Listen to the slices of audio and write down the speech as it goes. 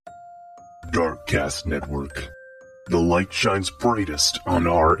Darkcast Network. The light shines brightest on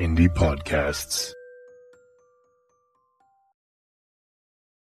our indie podcasts.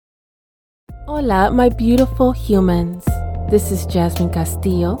 Hola, my beautiful humans. This is Jasmine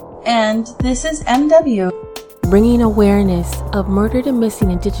Castillo. And this is MW. Bringing awareness of murdered and missing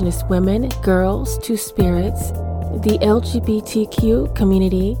Indigenous women, girls, two-spirits, the LGBTQ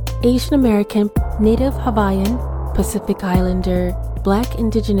community, Asian American, Native Hawaiian, Pacific Islander, Black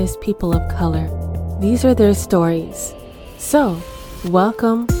Indigenous people of color. These are their stories. So,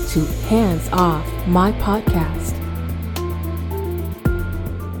 welcome to Hands Off, my podcast.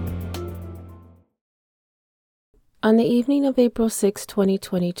 On the evening of April 6,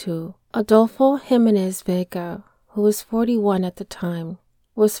 2022, Adolfo Jimenez Vega, who was 41 at the time,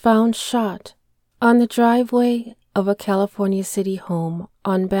 was found shot on the driveway of a California city home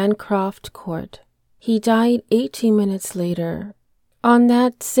on Bancroft Court. He died 18 minutes later. On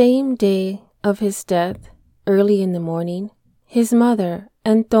that same day of his death, early in the morning, his mother,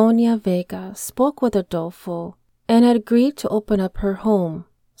 Antonia Vega, spoke with Adolfo and had agreed to open up her home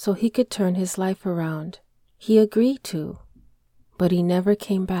so he could turn his life around. He agreed to, but he never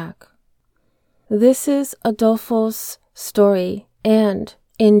came back. This is Adolfo's story and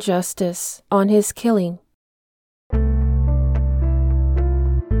injustice on his killing.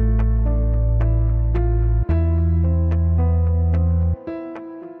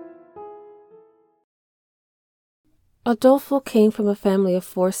 Adolfo came from a family of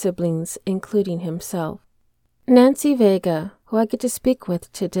 4 siblings, including himself. Nancy Vega, who I get to speak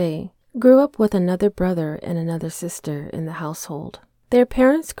with today, grew up with another brother and another sister in the household. Their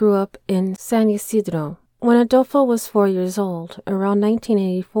parents grew up in San Isidro. When Adolfo was 4 years old, around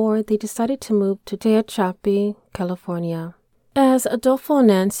 1984, they decided to move to Tehachapi, California. As Adolfo and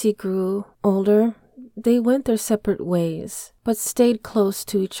Nancy grew older, they went their separate ways, but stayed close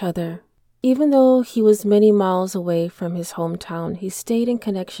to each other. Even though he was many miles away from his hometown, he stayed in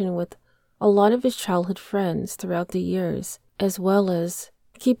connection with a lot of his childhood friends throughout the years, as well as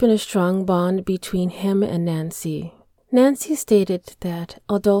keeping a strong bond between him and Nancy. Nancy stated that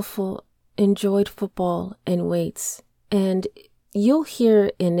Adolfo enjoyed football and weights, and you'll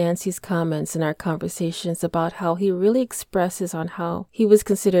hear in Nancy's comments in our conversations about how he really expresses on how he was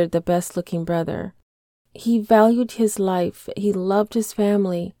considered the best-looking brother. He valued his life, he loved his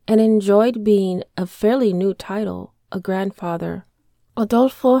family, and enjoyed being a fairly new title, a grandfather.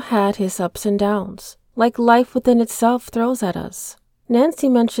 Adolfo had his ups and downs, like life within itself throws at us. Nancy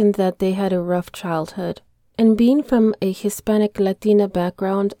mentioned that they had a rough childhood, and being from a Hispanic Latina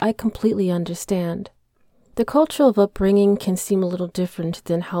background, I completely understand. The culture of upbringing can seem a little different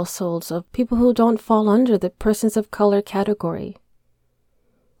than households of people who don't fall under the persons of color category.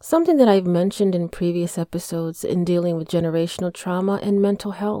 Something that I've mentioned in previous episodes in dealing with generational trauma and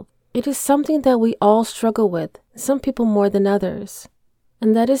mental health. It is something that we all struggle with, some people more than others.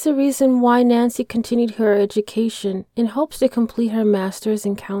 And that is the reason why Nancy continued her education in hopes to complete her master's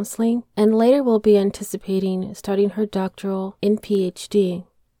in counseling and later will be anticipating starting her doctoral in PhD.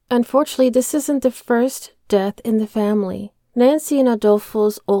 Unfortunately, this isn't the first death in the family. Nancy and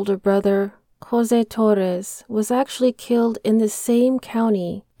Adolfo's older brother, Jose Torres, was actually killed in the same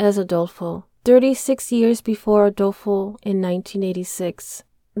county as Adolfo, 36 years before Adolfo in 1986.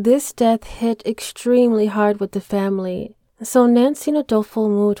 This death hit extremely hard with the family, so Nancy and Adolfo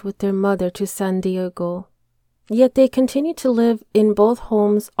moved with their mother to San Diego. Yet they continued to live in both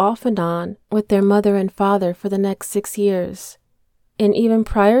homes off and on with their mother and father for the next 6 years. And even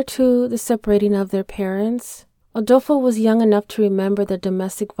prior to the separating of their parents, Adolfo was young enough to remember the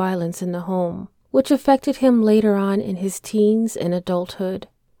domestic violence in the home, which affected him later on in his teens and adulthood.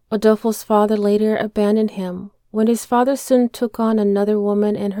 Adolfo's father later abandoned him when his father soon took on another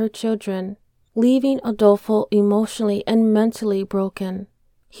woman and her children, leaving Adolfo emotionally and mentally broken.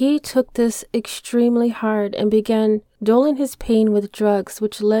 He took this extremely hard and began doling his pain with drugs,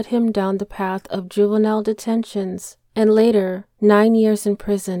 which led him down the path of juvenile detentions and later 9 years in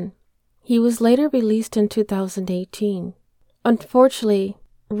prison. He was later released in 2018. Unfortunately,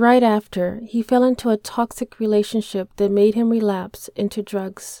 right after, he fell into a toxic relationship that made him relapse into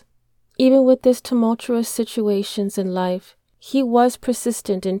drugs. Even with this tumultuous situations in life, he was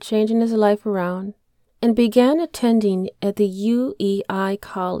persistent in changing his life around and began attending at the UEI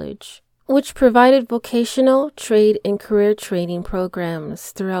College, which provided vocational, trade, and career training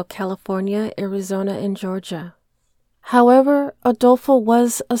programs throughout California, Arizona, and Georgia. However, Adolfo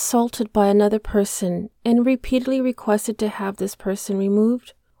was assaulted by another person and repeatedly requested to have this person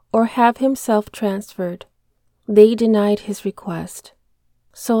removed or have himself transferred. They denied his request.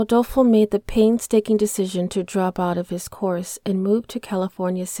 So Adolfo made the painstaking decision to drop out of his course and move to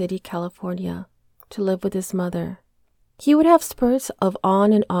California City, California, to live with his mother. He would have spurts of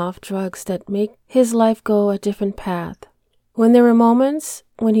on and off drugs that make his life go a different path. When there were moments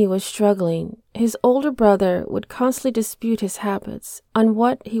when he was struggling, his older brother would constantly dispute his habits on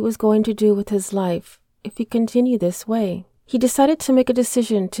what he was going to do with his life if he continued this way. He decided to make a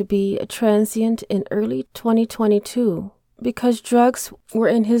decision to be a transient in early 2022 because drugs were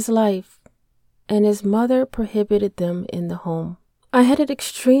in his life and his mother prohibited them in the home. I had an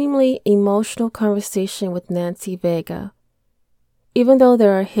extremely emotional conversation with Nancy Vega. Even though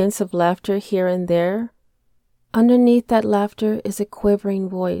there are hints of laughter here and there, underneath that laughter is a quivering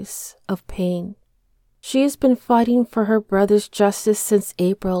voice of pain. She has been fighting for her brother's justice since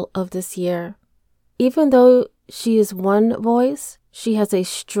April of this year. Even though she is one voice, she has a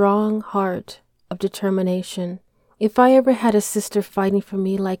strong heart of determination. If I ever had a sister fighting for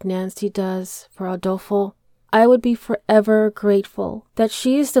me like Nancy does for Adolfo, I would be forever grateful that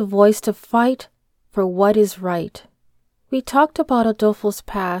she is the voice to fight for what is right. We talked about Adolfo's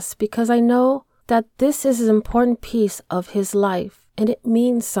past because I know that this is an important piece of his life and it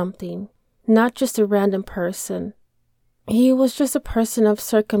means something, not just a random person. He was just a person of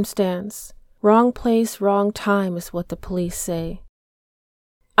circumstance. Wrong place, wrong time is what the police say.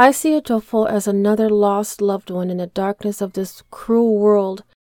 I see Adolfo as another lost loved one in the darkness of this cruel world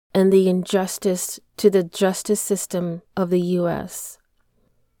and the injustice to the justice system of the U.S.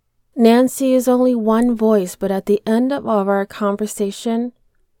 Nancy is only one voice, but at the end of our conversation,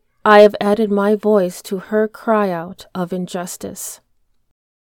 I have added my voice to her cry out of injustice.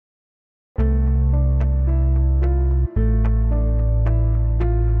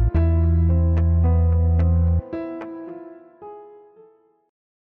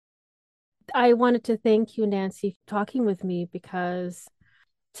 I wanted to thank you, Nancy, for talking with me because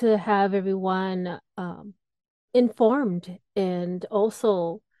to have everyone informed and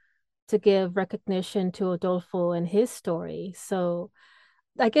also to give recognition to Adolfo and his story. So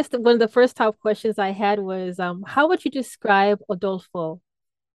I guess one of the first top questions I had was, how would you describe Adolfo?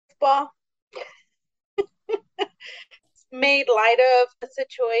 Well, made light of the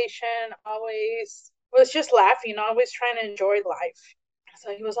situation, always was just laughing, always trying to enjoy life.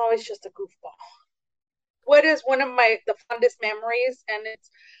 So he was always just a goofball. What is one of the fondest memories, and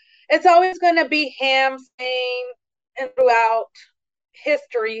it's always going to be him saying, and throughout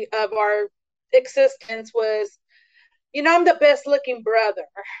history of our existence was, I'm the best looking brother.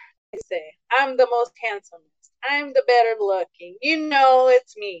 I say, I'm the most handsome. I'm the better looking.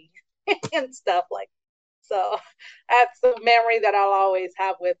 It's me and stuff like that. So that's the memory that I'll always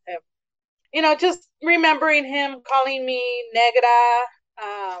have with him. Just remembering him calling me Negra.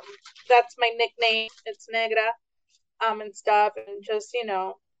 That's my nickname. It's Negra. And stuff. And just,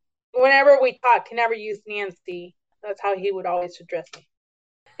 whenever we talk, he never used Nancy. That's how he would always address me.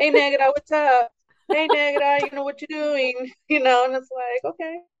 Hey, Negra, what's up? Hey, Negra, what you're doing? And it's like,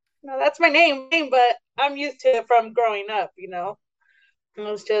 okay. That's my name, but I'm used to it from growing up, It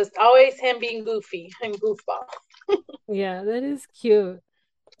was just always him being goofy and goofball. Yeah, that is cute.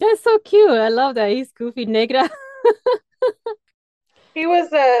 That's so cute. I love that. He's goofy, Negra. He was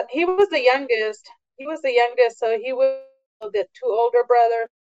the youngest. He was the youngest, so he was the two older brothers.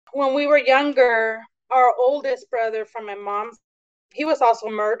 When we were younger, our oldest brother from my mom's, he was also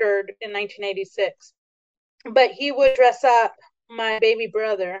murdered in 1986. But he would dress up my baby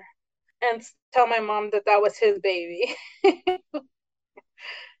brother and tell my mom that was his baby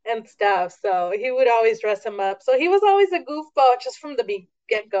and stuff. So he would always dress him up. So he was always a goofball just from the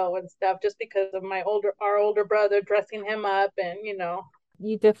get-go and stuff, just because of our older brother dressing him up and,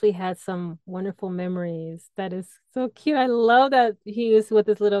 You definitely had some wonderful memories. That is so cute. I love that he was with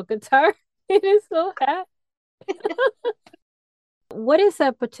his little guitar in his little hat. What is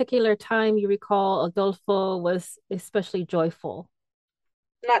a particular time you recall Adolfo was especially joyful?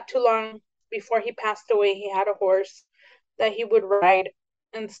 Not too long before he passed away, he had a horse that he would ride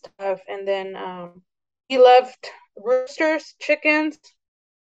and stuff. And then he loved roosters, chickens.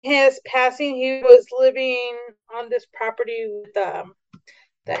 His passing, he was living on this property with,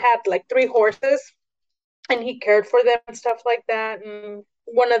 that had like 3 horses, and he cared for them and stuff like that. And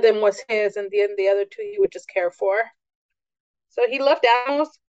one of them was his, and the other 2 he would just care for. So he loved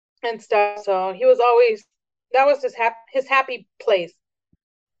animals and stuff. So he was always, that was his happy place.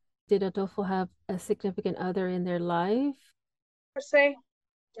 Did Adolfo have a significant other in their life? Per se,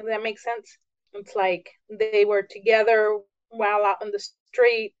 if that makes sense. It's like they were together while out on the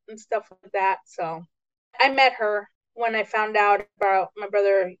street and stuff like that. So I met her when I found out about my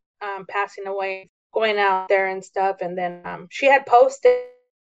brother passing away, going out there and stuff. And then she had posted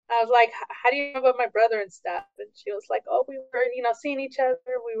I was like, how do you know about my brother and stuff? And she was like, oh, we were, seeing each other.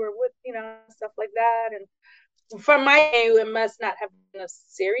 We were with, stuff like that. And from my view, it must not have been a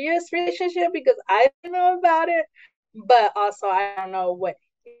serious relationship because I didn't know about it. But also, I don't know what,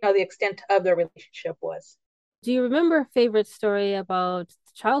 the extent of the relationship was. Do you remember a favorite story about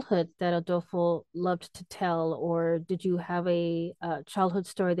childhood that Adolfo loved to tell, or did you have a childhood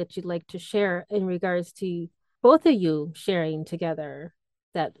story that you'd like to share in regards to both of you sharing together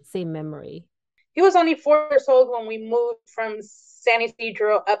that same memory? He was only 4 years old when we moved from San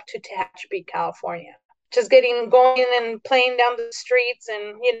Isidro up to Tehachapi, California. Just going and playing down the streets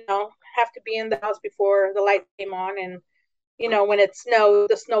and, have to be in the house before the light came on. And, when it snowed,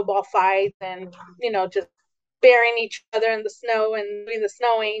 the snowball fights and, just burying each other in the snow and doing the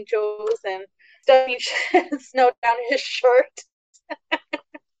snow angels and stuffing snow down his shirt.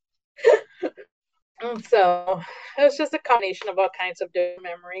 And so it was just a combination of all kinds of different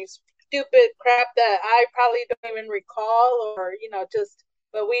memories. Stupid crap that I probably don't even recall, or,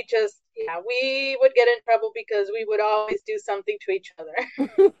 but we would get in trouble because we would always do something to each other.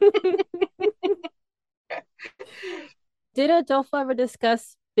 Did Adolfo ever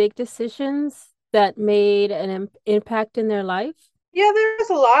discuss big decisions that made an impact in their life? Yeah, there was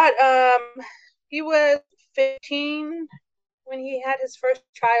a lot. He was 15 when he had his first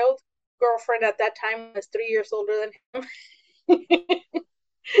child. Girlfriend at that time was 3 years older than him.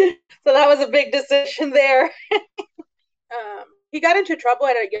 So that was a big decision there. He got into trouble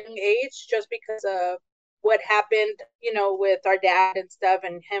at a young age just because of what happened, with our dad and stuff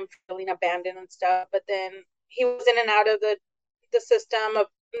and him feeling abandoned and stuff. But then he was in and out of the system of,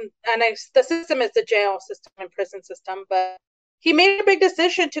 the system is the jail system and prison system. But he made a big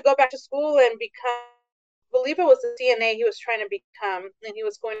decision to go back to school and become, I believe it was the CNA he was trying to become, and he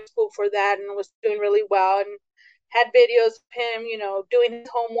was going to school for that and was doing really well and had videos of him, doing his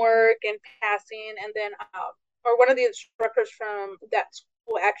homework and passing. And then or one of the instructors from that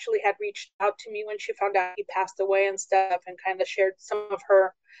school actually had reached out to me when she found out he passed away and stuff, and kind of shared some of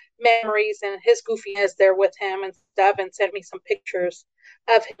her memories and his goofiness there with him and stuff, and sent me some pictures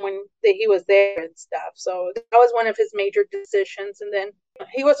of him when he was there and stuff. So that was one of his major decisions. And then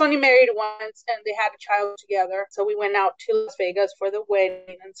he was only married once and they had a child together. So we went out to Las Vegas for the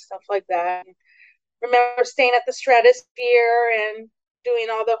wedding and stuff like that. And remember staying at the Stratosphere and doing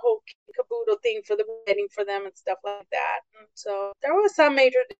all the whole caboodle thing for the wedding for them and stuff like that. And so there was some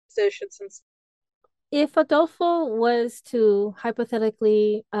major decisions. And if Adolfo was to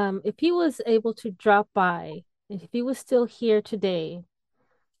hypothetically, if he was able to drop by, if he was still here today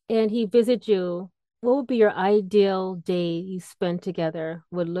and he visited you, what would be your ideal day you spend together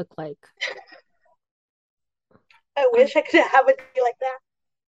would look like? I wish I could have a day like that.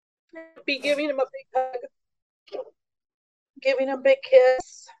 I'd be giving him a big hug, giving him a big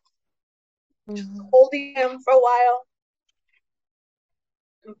kiss, holding him for a while,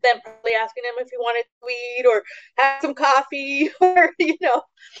 and then probably asking him if he wanted to eat or have some coffee or,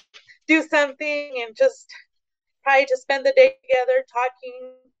 do something, and just probably just spend the day together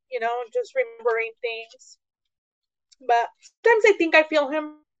talking, just remembering things. But sometimes I think I feel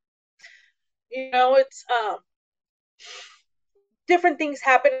him, it's different things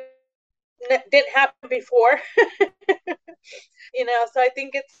happen that didn't happen before. So I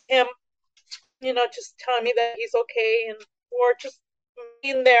think it's him, just telling me that he's okay, and or just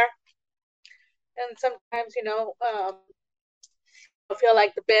being there. And sometimes, I feel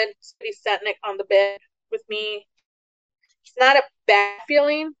like the bed, he's sitting on the bed with me. It's not a bad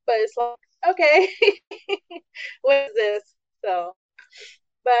feeling, but it's like, okay, what is this? So,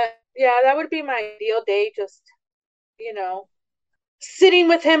 but yeah, that would be my ideal day. Just, sitting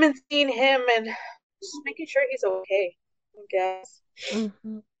with him and seeing him and just making sure he's okay, I guess.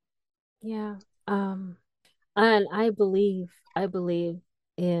 Mm-hmm. Yeah. And I believe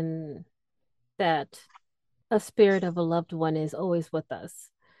in that a spirit of a loved one is always with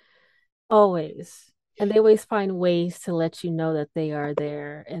us. Always. And they always find ways to let you know that they are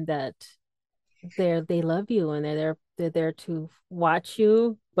there and that they love you and they're there to watch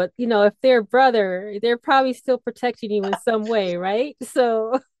you. But if they're a brother, they're probably still protecting you in some way, right?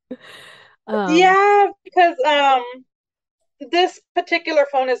 So Yeah, because this particular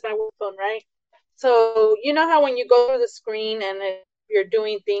phone is my work phone, right? So you know how when you go through the screen and you're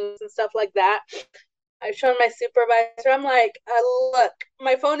doing things and stuff like that, I showed my supervisor. I'm like, look,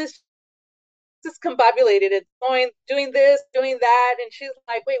 my phone is discombobulated. It's doing this, doing that, and she's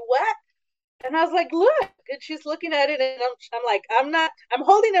like, wait, what? And I was like, look, and she's looking at it, and I'm like, I'm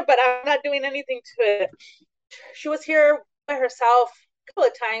holding it, but I'm not doing anything to it. She was here by herself a couple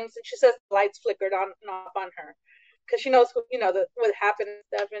of times, and she says the lights flickered on and off on her because she knows who, what happened and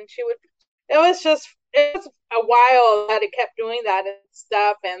stuff. And it was a while that it kept doing that and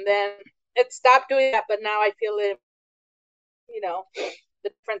stuff. And then it stopped doing that. But now I feel it, the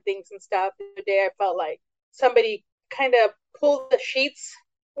different things and stuff. The other day I felt like somebody kind of pulled the sheets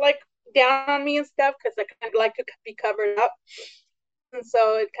like down on me and stuff because I kind of like to be covered up. And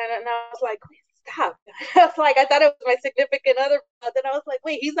so it kind of, now I was like, stop. I was like, I thought it was my significant other, but then I was like,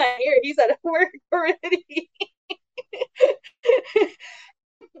 wait, he's not here. He's at work already.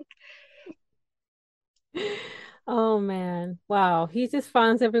 Oh man. Wow. He just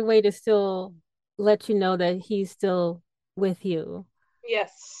finds every way to still let you know that he's still with you.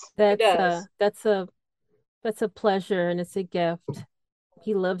 Yes, he That's does. that's a pleasure and it's a gift.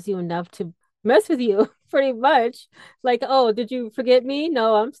 He loves you enough to mess with you pretty much. Like, oh, did you forget me?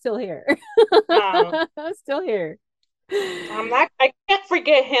 No, I'm still here. Um, I'm still here. I can't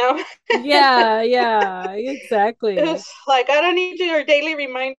forget him. Yeah, yeah, exactly. It's like, I don't need your daily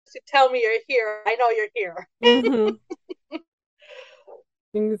reminders to tell me you're here. I know you're here. Hmm.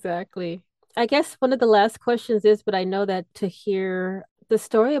 Exactly. I guess one of the last questions is, but I know that to hear the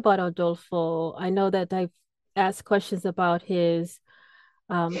story about Adolfo, I know that I've asked questions about his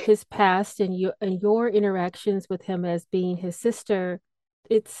past and your interactions with him as being his sister.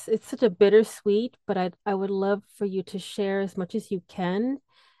 It's such a bittersweet, but I would love for you to share as much as you can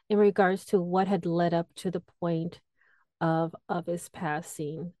in regards to what had led up to the point of his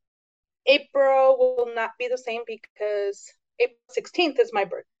passing. April will not be the same because April 16th is my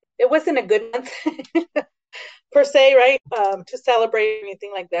birthday. It wasn't a good month per se, right? To celebrate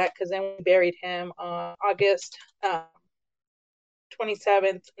anything like that, because then we buried him on August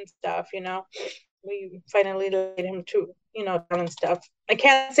 27th and stuff, We finally laid him to, down and stuff. I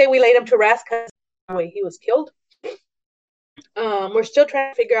can't say we laid him to rest because the way he was killed. We're still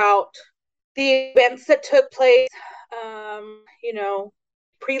trying to figure out the events that took place.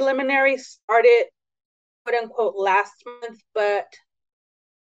 Preliminary started, quote unquote, last month, but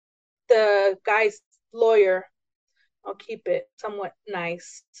the guy's lawyer, I'll keep it somewhat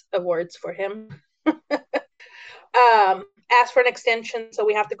nice of words for him, asked for an extension, so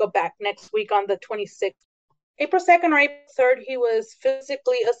we have to go back next week on the 26th. April 2nd or April 3rd, he was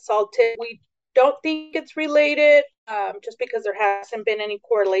physically assaulted. We don't think it's related, just because there hasn't been any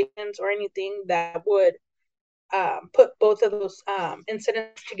correlations or anything that would put both of those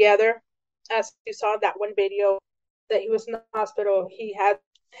incidents together. As you saw that one video that he was in the hospital, he had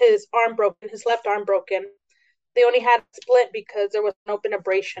his arm broken, his left arm broken. They only had a split because there was an open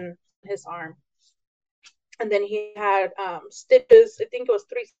abrasion in his arm. And then he had stitches. I think it was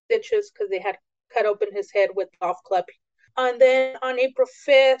 3 stitches because they had cut open his head with golf club. And then on April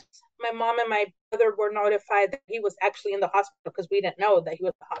 5th, my mom and my brother were notified that he was actually in the hospital because we didn't know that he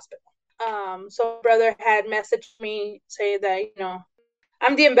was in the hospital. So brother had messaged me saying that,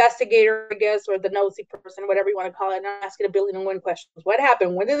 I'm the investigator, I guess, or the nosy person, whatever you want to call it. And I'm asking a billion and one questions. What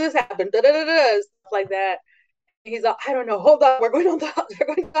happened? When did this happen? Stuff like that. He's like, I don't know. Hold on. We're going to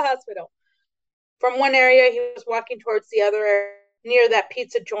the hospital. From one area, he was walking towards the other area. Near that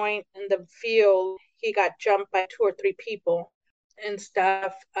pizza joint in the field, he got jumped by 2 or 3 people and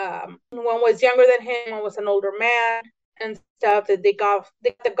stuff. One was younger than him. One was an older man and stuff. That they got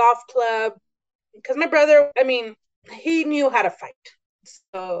the golf club. Because my brother, he knew how to fight.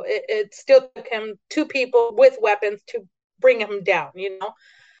 So it still took him 2 people with weapons to bring him down.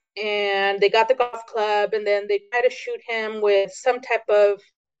 And they got the golf club, and then they tried to shoot him with some type of,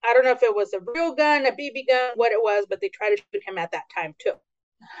 I don't know if it was a real gun, a BB gun, what it was, but they tried to shoot him at that time too.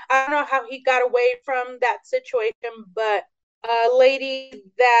 I don't know how he got away from that situation, but a lady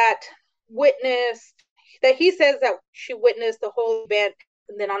that witnessed, that he says that she witnessed the whole event.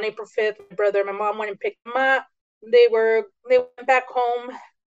 And then on April 5th, my brother and my mom went and picked him up. They went back home.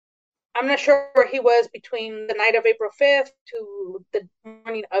 I'm not sure where he was between the night of April 5th to the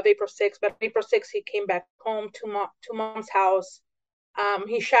morning of April 6th, but April 6th, he came back home to mom's house.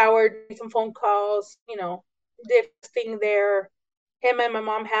 He showered, made some phone calls, did his thing there. Him and my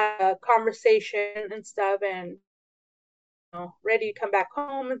mom had a conversation and stuff, and ready to come back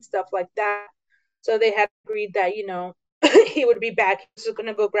home and stuff like that. So they had agreed that he would be back. He was going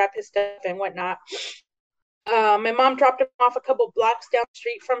to go grab his stuff and whatnot. My mom dropped him off a couple blocks down the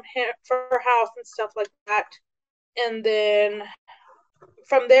street from her house and stuff like that. And then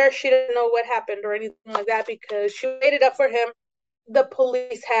from there, she didn't know what happened or anything like that because she waited up for him. The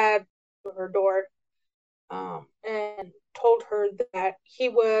police had her door and told her that he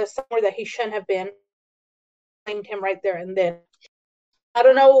was somewhere that he shouldn't have been. Claimed him right there and then. I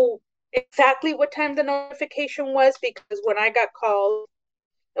don't know exactly what time the notification was because when I got called,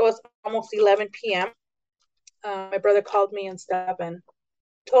 it was almost 11 p.m. my brother called me and stuff and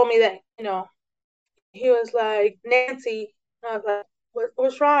told me that, he was like, Nancy. And I was like,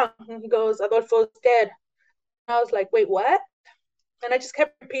 what's wrong? And he goes, Adolfo's dead. And I was like, wait, what? And I just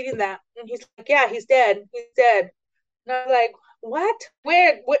kept repeating that. And he's like, yeah, he's dead. He's dead. And I was like, what?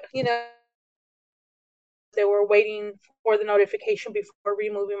 Where? What? They were waiting for the notification before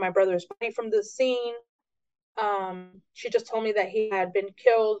removing my brother's body from the scene. She just told me that he had been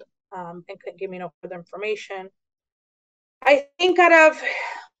killed, and couldn't give me no further information. I think out of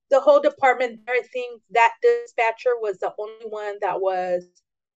the whole department, I think that dispatcher was the only one that was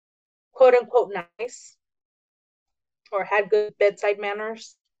quote unquote nice or had good bedside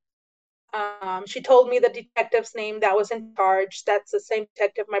manners. She told me the detective's name that was in charge. That's the same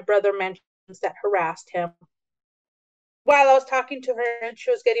detective my brother mentions that harassed him. While I was talking to her and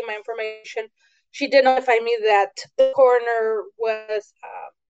she was getting my information, she did notify me that the coroner was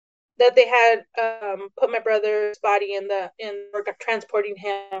that they had put my brother's body in transporting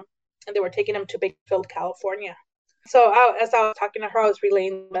him, and they were taking him to Bakersfield, California. So as I was talking to her, I was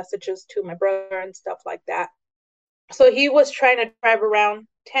relaying messages to my brother and stuff like that. So he was trying to drive around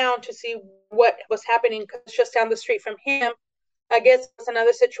town to see what was happening, because just down the street from him, I guess it's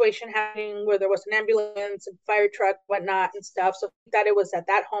another situation happening where there was an ambulance and fire truck, whatnot, and stuff. So he thought it was at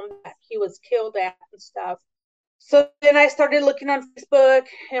that home that he was killed at and stuff. So then I started looking on Facebook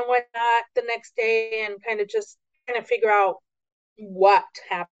and whatnot the next day and kind of just trying to figure out what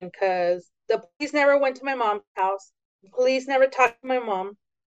happened, because the police never went to my mom's house. The police never talked to my mom.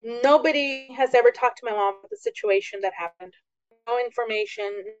 Nobody has ever talked to my mom about the situation that happened. No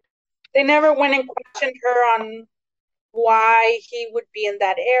information. They never went and questioned her on why he would be in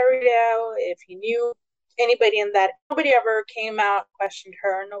that area, if he knew anybody in that. Nobody ever came out, questioned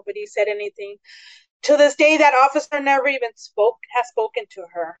her. Nobody said anything. To this day, that officer never even has spoken to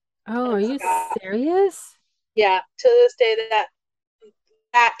her. Oh, are you serious? Yeah, to this day,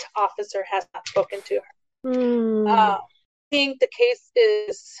 that officer has not spoken to her. I think the case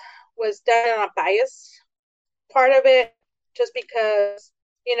was done on a bias part of it, just because,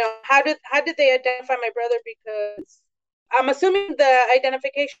 how did they identify my brother? Because I'm assuming the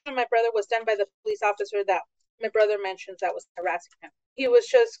identification of my brother was done by the police officer that my brother mentions that was harassing him. He was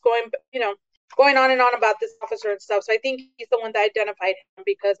just going on and on about this officer and stuff. So I think he's the one that identified him,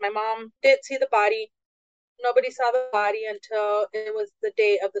 because my mom did see the body. Nobody saw the body until it was the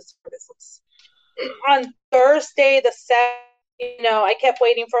day of the services. On Thursday, the 7th, I kept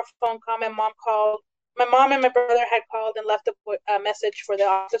waiting for a phone call. My mom called. My mom and my brother had called and left a message for the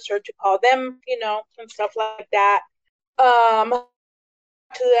officer to call them, and stuff like that. To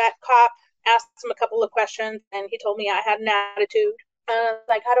that cop, asked him a couple of questions, and he told me I had an attitude.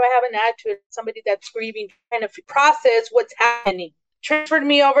 Like, how do I have an attitude? Somebody that's grieving, trying to process what's happening. Transferred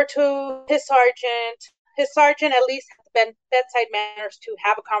me over to his sergeant. His sergeant at least had bedside manners to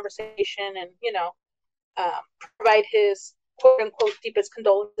have a conversation and, provide his quote unquote deepest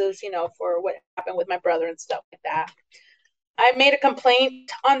condolences, for what happened with my brother and stuff like that. I made a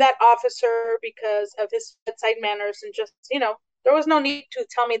complaint on that officer because of his bedside manners, and just, there was no need to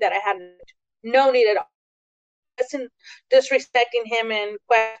tell me that I had no need at all. Disrespecting him and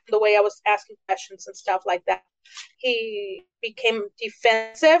the way I was asking questions and stuff like that. He became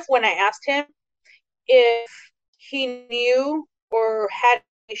defensive when I asked him if he knew or had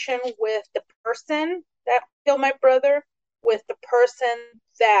relation with the person that killed my brother, with the person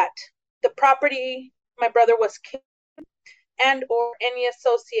that the property my brother was killed, and or any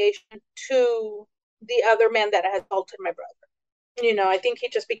association to the other man that had assaulted my brother. I think he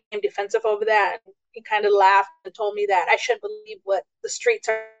just became defensive over that. He kind of laughed and told me that I shouldn't believe what the streets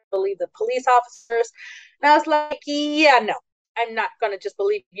are, believe the police officers. And I was like, yeah, no, I'm not going to just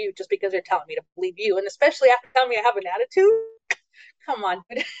believe you just because they're telling me to believe you. And especially after telling me I have an attitude. Come on.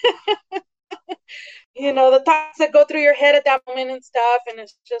 The thoughts that go through your head at that moment and stuff. And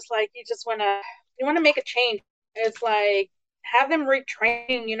it's just like, you want to make a change. It's like, have them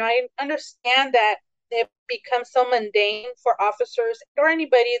retrain. I understand that it becomes so mundane for officers or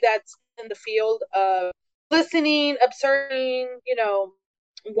anybody that's in the field of listening, observing,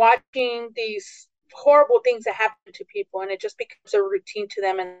 watching these horrible things that happen to people, and it just becomes a routine to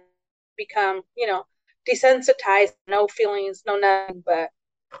them and become, desensitized, no feelings, no nothing. But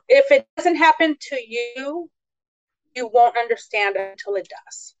if it doesn't happen to you, you won't understand until it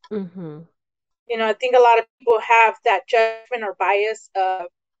does. Mm-hmm. I think a lot of people have that judgment or bias of,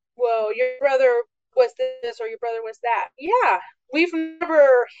 well, your brother was this or your brother was that. Yeah, we've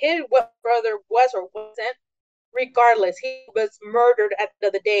never hid what brother was or wasn't. Regardless, he was murdered at the end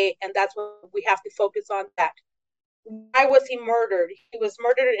of the day, and that's what we have to focus on, that why was he murdered? He was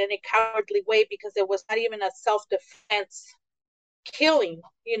murdered in a cowardly way because it was not even a self-defense killing.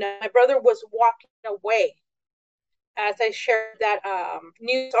 My brother was walking away. As I shared that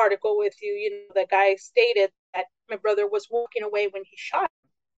news article with you, the guy stated that my brother was walking away when he shot him.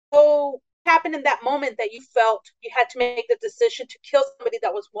 So what happened in that moment that you felt you had to make the decision to kill somebody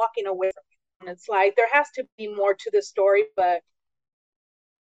that was walking away from you? And it's like there has to be more to the story, but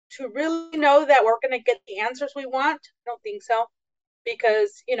to really know that we're going to get the answers we want, I don't think so.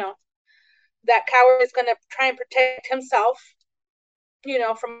 Because, that coward is going to try and protect himself,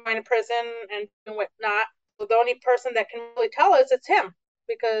 from going to prison and whatnot. So the only person that can really tell us it's him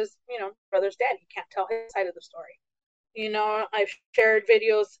because, brother's dead. He can't tell his side of the story. I've shared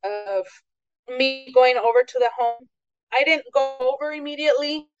videos of me going over to the home. I didn't go over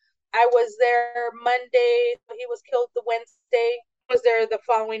immediately. I was there Monday. He was killed the Wednesday. I was there the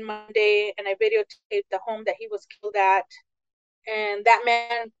following Monday, and I videotaped the home that he was killed at. And that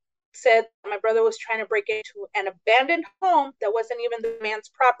man said my brother was trying to break into an abandoned home that wasn't even the man's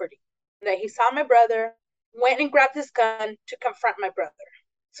property. That he saw my brother, went and grabbed his gun to confront my brother.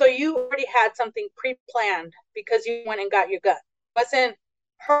 So you already had something pre-planned because you went and got your gun. It wasn't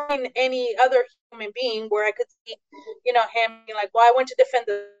hurting any other human being where I could see, him being like, well, I went to defend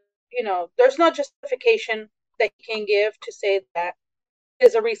there's no justification that he can give to say that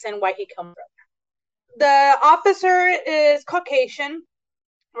is a reason why he killed my brother. The officer is Caucasian,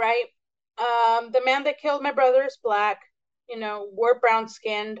 right? The man that killed my brother is black. We're brown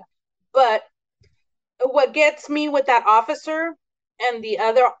skinned. But what gets me with that officer and the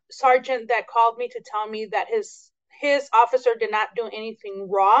other sergeant that called me to tell me that his officer did not do anything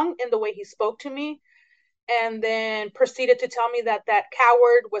wrong in the way he spoke to me, and then proceeded to tell me that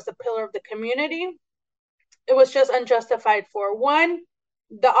coward was a pillar of the community. It was just unjustified. For one,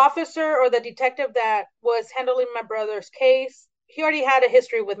 the officer or the detective that was handling my brother's case, he already had a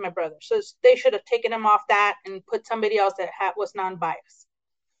history with my brother. So they should have taken him off that and put somebody else that was non-biased.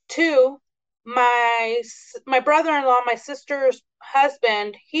 Two, my brother-in-law, my sister's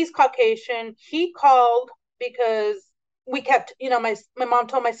husband, he's Caucasian. He called because we kept, my mom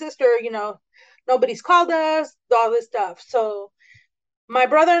told my sister, nobody's called us, all this stuff. So my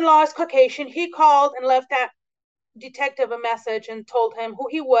brother-in-law is Caucasian. He called and left that detective a message and told him who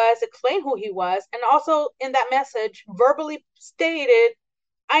he was, explained who he was, and also in that message verbally stated,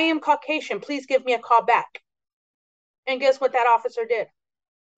 I am Caucasian, please give me a call back. And guess what that officer did?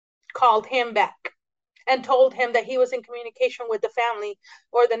 Called him back and told him that he was in communication with the family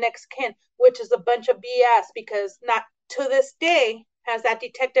or the next kin, which is a bunch of BS, because not to this day has that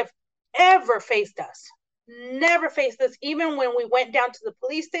detective ever faced us. Never faced us. Even when we went down to the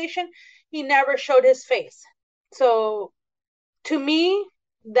police station, he never showed his face. So to me,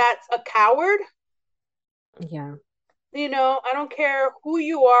 that's a coward. Yeah. I don't care who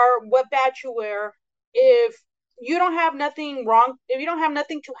you are, what badge you wear. If you don't have nothing wrong, if you don't have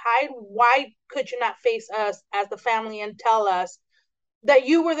nothing to hide, why could you not face us as the family and tell us that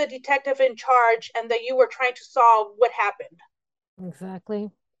you were the detective in charge and that you were trying to solve what happened? Exactly.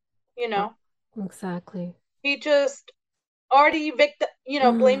 Exactly. He just already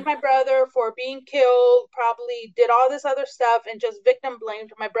blamed my brother for being killed, probably did all this other stuff, and just victim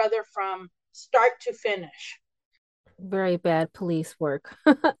blamed my brother from start to finish. Very bad police work.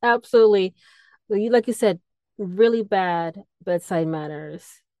 Absolutely. Like you said, really bad bedside manners.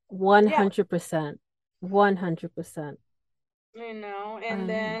 100%. 100%. And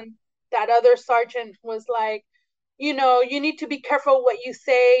then that other sergeant was like, you need to be careful what you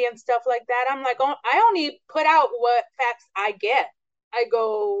say and stuff like that. I'm like, oh, I only put out what facts I get. I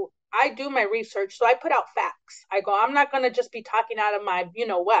go, I do my research, so I put out facts. I go, I'm not going to just be talking out of my,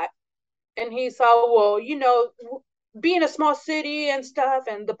 what. And he said, well, being a small city and stuff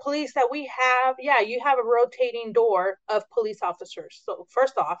and the police that we have, yeah, you have a rotating door of police officers. So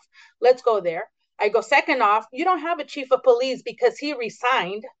first off, let's go there. I go, second off, you don't have a chief of police because he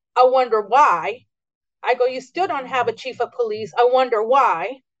resigned. I wonder why. I go, you still don't have a chief of police. I wonder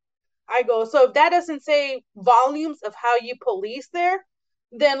why. I go, so if that doesn't say volumes of how you police there,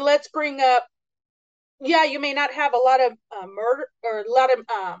 then let's bring up, yeah, you may not have a lot of murder or a lot of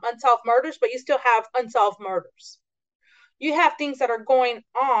unsolved murders, but you still have unsolved murders. You have things that are going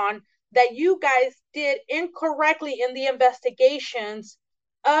on that you guys did incorrectly in the investigations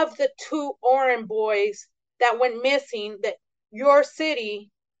of the two Oren boys that went missing, that your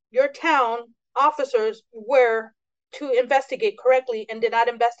city, your town officers were to investigate correctly and did not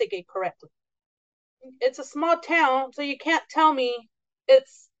investigate correctly. It's a small town, so you can't tell me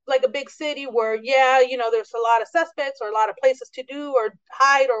it's like a big city where, yeah, there's a lot of suspects or a lot of places to do or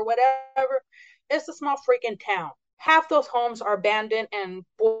hide or whatever. It's a small freaking town. half those homes are abandoned and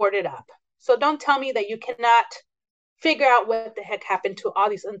boarded up. So don't tell me that you cannot figure out what the heck happened to all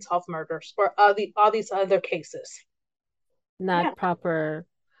these unsolved murders or all these other cases. Not proper,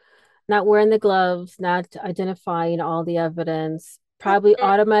 not wearing the gloves, not identifying all the evidence, probably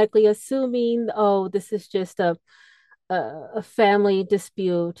automatically assuming, oh, this is just a family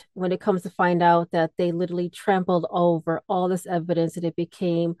dispute, when it comes to find out that they literally trampled over all this evidence and it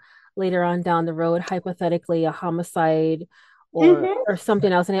became later on down the road hypothetically a homicide or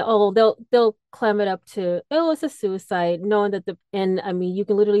something else, and they'll clam it up to, oh, it's a suicide, knowing that and I mean, you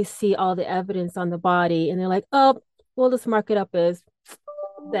can literally see all the evidence on the body and they're like, oh, we'll just mark it up as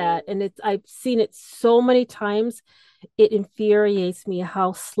that. And I've seen it so many times. It infuriates me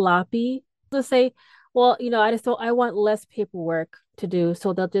how sloppy they'll say, well, I want less paperwork to do.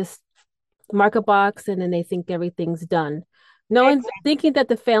 So they'll just mark a box and then they think everything's done. Thinking that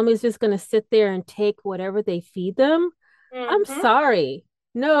the family is just going to sit there and take whatever they feed them. I'm sorry.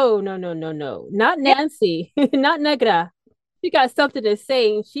 No, no, no, no, no. Not Nancy, not Negra. She got something to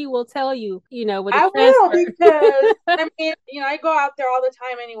say and she will tell you, with a transfer. Will, because I mean, I go out there all the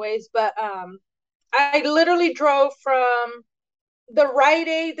time anyways, but I literally drove from the Rite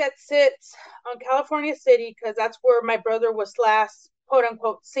Aid that sits on California City, because that's where my brother was last, quote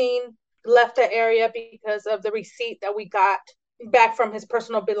unquote, seen, left the area because of the receipt that we got back from his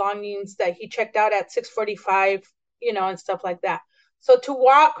personal belongings that he checked out at 6:45, and stuff like that. So to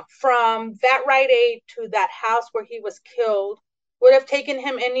walk from that Rite Aid to that house where he was killed would have taken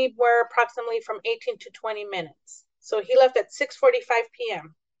him anywhere approximately from 18 to 20 minutes. So he left at 6:45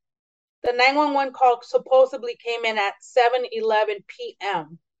 p.m. The 911 call supposedly came in at 7:11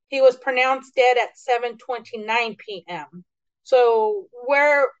 p.m. He was pronounced dead at 7:29 p.m. So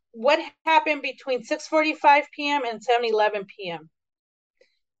what happened between 6:45 p.m. and 7:11 p.m.?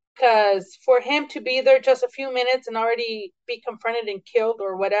 Because for him to be there just a few minutes and already be confronted and killed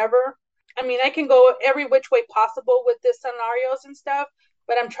or whatever, I mean, I can go every which way possible with the scenarios and stuff,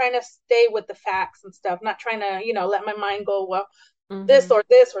 but I'm trying to stay with the facts and stuff, not trying to, let my mind go, well, this or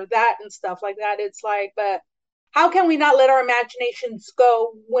that and stuff like that. It's like, but how can we not let our imaginations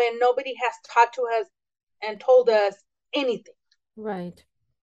go when nobody has taught to us and told us anything? Right.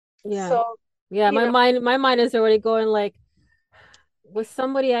 Yeah. So, yeah, my mind is already going like, was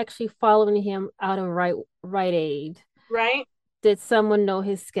somebody actually following him out of Rite Aid? Right. Did someone know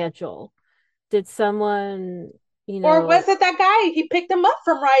his schedule? Did someone, or was it that guy? He picked him up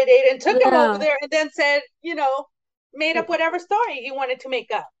from Rite Aid and took him over yeah. there and then said, made up whatever story he wanted to make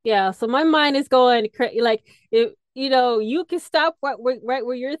up. Yeah. So my mind is going like, you can stop right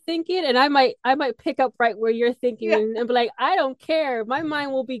where you're thinking, and I might pick up right where you're thinking, and be like, I don't care. My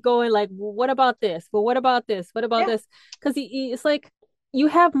mind will be going like, well, what about this? Well, what about this? What about this? Because it's like you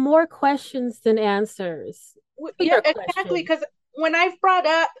have more questions than answers. Yeah, exactly. Because when I've brought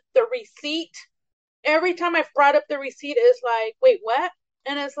up the receipt, every time I've brought up the receipt, it's like, wait, what?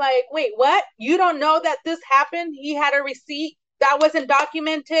 And it's like, wait, what? You don't know that this happened? He had a receipt that wasn't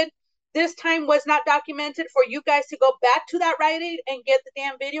documented. This time was not documented for you guys to go back to that Rite Aid and get the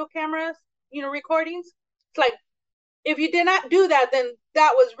damn video cameras, recordings. It's like, if you did not do that, then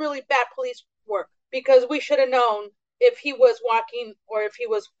that was really bad police work, because we should have known if he was walking or if he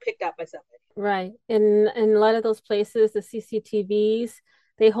was picked up by somebody. Right. In a lot of those places, the CCTVs,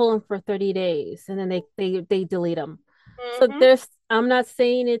 they hold them for 30 days and then they delete them. So I'm not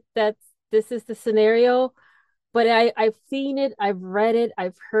saying it that this is the scenario, but I've seen it, I've read it,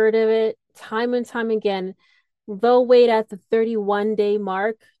 I've heard of it time and time again. They'll wait at the 31-day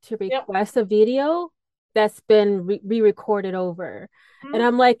mark to request a video that's been re-recorded over. And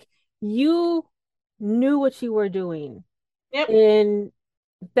I'm like, you knew what you were doing. And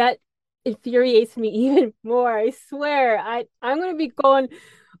that infuriates me even more. I swear, I'm gonna be going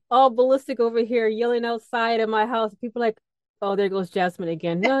all ballistic over here, yelling outside of my house. People are like, oh, there goes Jasmine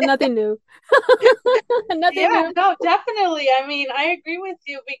again. No, nothing new. Nothing new. No, definitely. I mean, I agree with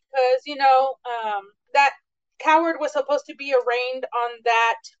you because that coward was supposed to be arraigned on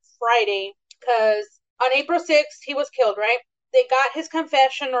that Friday, because on April 6th he was killed, right? They got his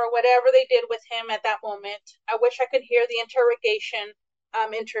confession or whatever they did with him at that moment. I wish I could hear the interrogation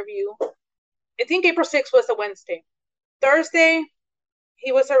interview. I think April 6th was a Wednesday. Thursday,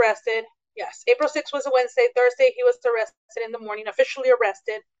 he was arrested. Yes, April 6th was a Wednesday. Thursday, he was arrested in the morning, officially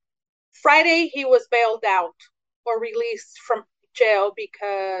arrested. Friday, he was bailed out or released from jail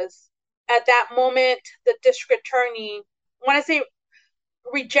because at that moment, the district attorney, I want to say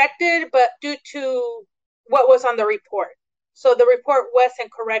rejected, but due to what was on the report. So the report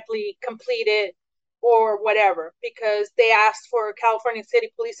wasn't correctly completed or whatever, because they asked for California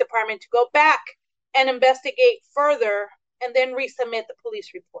City Police Department to go back and investigate further and then resubmit the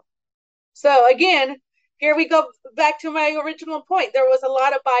police report. So again, here we go back to my original point. There was a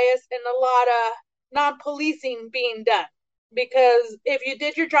lot of bias and a lot of non-policing being done, because if you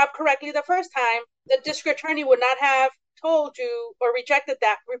did your job correctly the first time, the district attorney would not have told you or rejected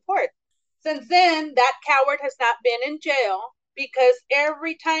that report. Since then, that coward has not been in jail, because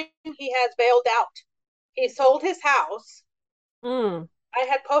every time he has bailed out, he sold his house. I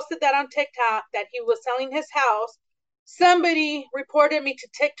had posted that on TikTok, that he was selling his house. Somebody reported me to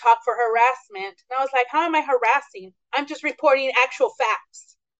TikTok for harassment. And I was like, how am I harassing? I'm just reporting actual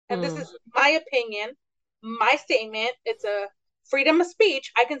facts. And this is my opinion, my statement. It's a freedom of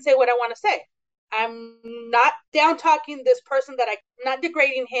speech. I can say what I want to say. I'm not down talking this person, that I'm not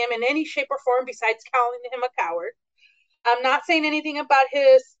degrading him in any shape or form besides calling him a coward. I'm not saying anything about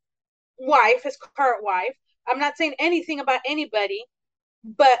his wife, his current wife. I'm not saying anything about anybody,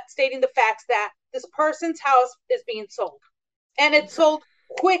 but stating the facts that this person's house is being sold. And it's sold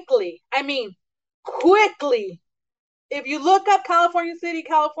quickly. I mean, quickly. If you look up California City,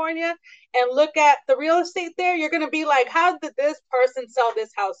 California, and look at the real estate there, you're going to be like, how did this person sell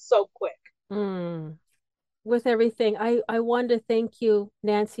this house so quick? With everything, I want to thank you,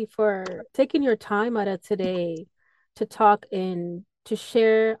 Nancy, for taking your time out of today to talk and to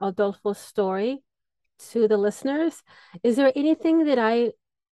share Adolfo's story to the listeners. Is there anything that I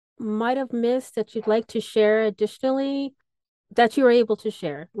might have missed that you'd like to share additionally that you were able to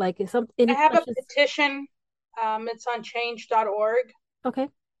share? Like I have a petition. It's on change.org. Okay.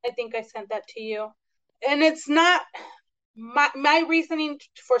 I think I sent that to you. And it's not my reasoning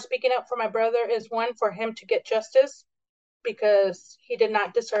for speaking up for my brother is, one, for him to get justice, because he did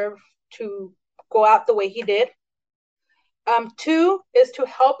not deserve to go out the way he did. Two is to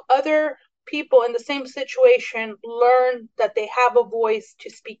help other people in the same situation learn that they have a voice to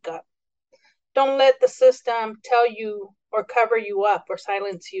speak up. Don't let the system tell you or cover you up or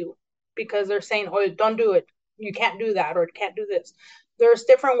silence you because they're saying, oh, don't do it. You can't do that, or can't do this. There's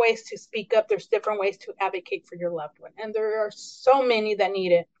different ways to speak up. There's different ways to advocate for your loved one. And there are so many that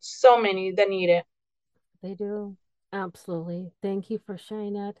need it. So many that need it. They do. Absolutely. Thank you for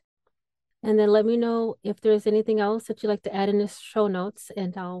sharing that. And then let me know if there's anything else that you'd like to add in the show notes,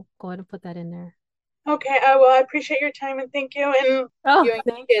 and I'll go ahead and put that in there. Okay, I will. I appreciate your time, and thank you. And you and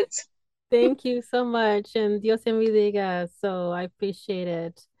your kids. Thank you so much. And Dios te bendiga. So I appreciate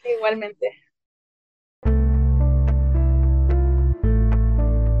it. Igualmente.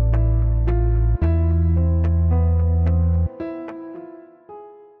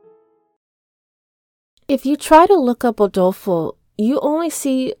 If you try to look up Adolfo, you only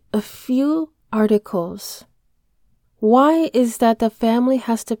see a few articles. Why is that the family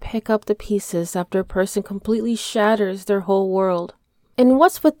has to pick up the pieces after a person completely shatters their whole world? And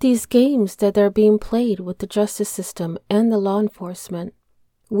what's with these games that are being played with the justice system and the law enforcement?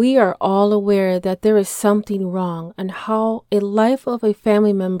 We are all aware that there is something wrong and how a life of a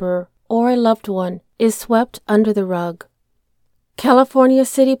family member or a loved one is swept under the rug. California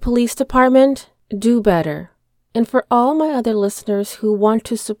City Police Department, do better. And for all my other listeners who want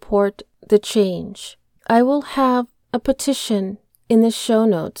to support the change, I will have a petition in the show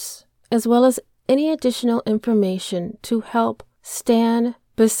notes, as well as any additional information to help stand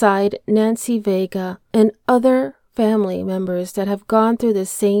beside Nancy Vega and other family members that have gone through the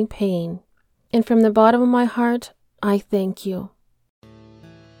same pain. And from the bottom of my heart, I thank you.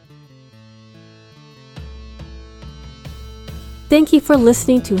 Thank you for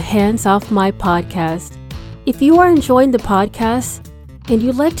listening to Hands Off My Podcast. If you are enjoying the podcast and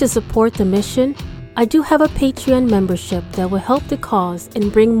you'd like to support the mission, I do have a Patreon membership that will help the cause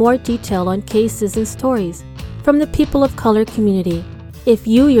and bring more detail on cases and stories from the people of color community. If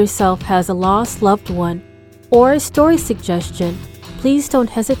you yourself has a lost loved one or a story suggestion, please don't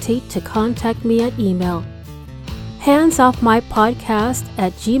hesitate to contact me at email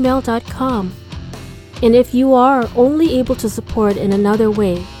handsoffmypodcast@gmail.com. And if you are only able to support in another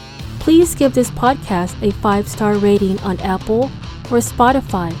way, please give this podcast a 5-star rating on Apple or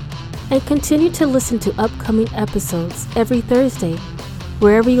Spotify, and continue to listen to upcoming episodes every Thursday,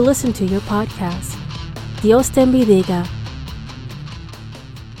 wherever you listen to your podcast. Dios te bendiga.